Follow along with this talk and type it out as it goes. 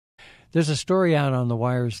There's a story out on the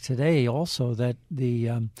wires today also that the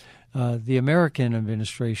American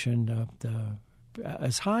administration,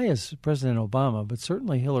 as high as President Obama, but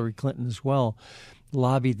certainly Hillary Clinton as well,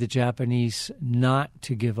 lobbied the Japanese not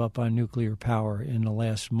to give up on nuclear power in the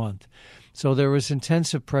last month. So there was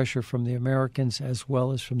intensive pressure from the Americans as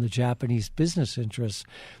well as from the Japanese business interests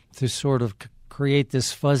to sort of create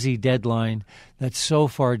this fuzzy deadline that's so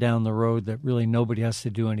far down the road that really nobody has to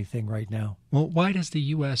do anything right now. Well, why does the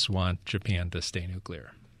U.S. want Japan to stay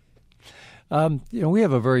nuclear? We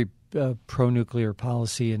have a very pro-nuclear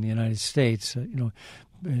policy in the United States.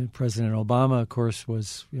 President Obama, of course,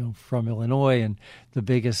 was from Illinois, and the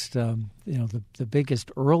biggest the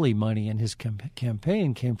biggest early money in his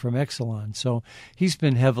campaign came from Exelon. So he's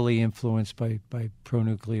been heavily influenced by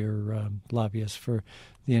pro-nuclear lobbyists for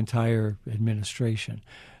the entire administration.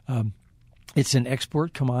 It's an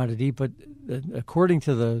export commodity, but according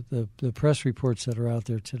to the press reports that are out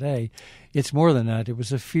there today, it's more than that. It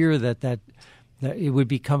was a fear that it would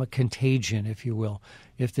become a contagion, if you will.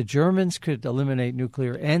 If the Germans could eliminate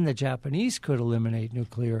nuclear and the Japanese could eliminate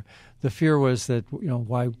nuclear, the fear was that,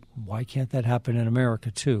 why can't that happen in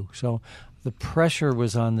America too? So the pressure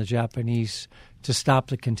was on the Japanese to stop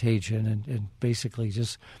the contagion and basically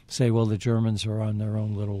just say, well, the Germans are on their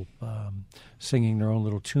own little, singing their own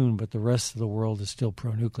little tune, but the rest of the world is still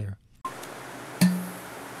pro-nuclear.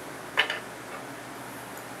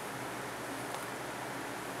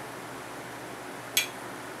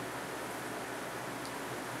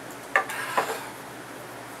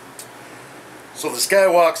 So this guy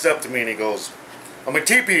walks up to me and he goes, I'm a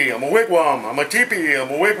teepee, I'm a wigwam, I'm a teepee, I'm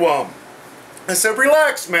a wigwam. I said,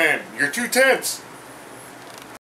 relax, man, you're too tense.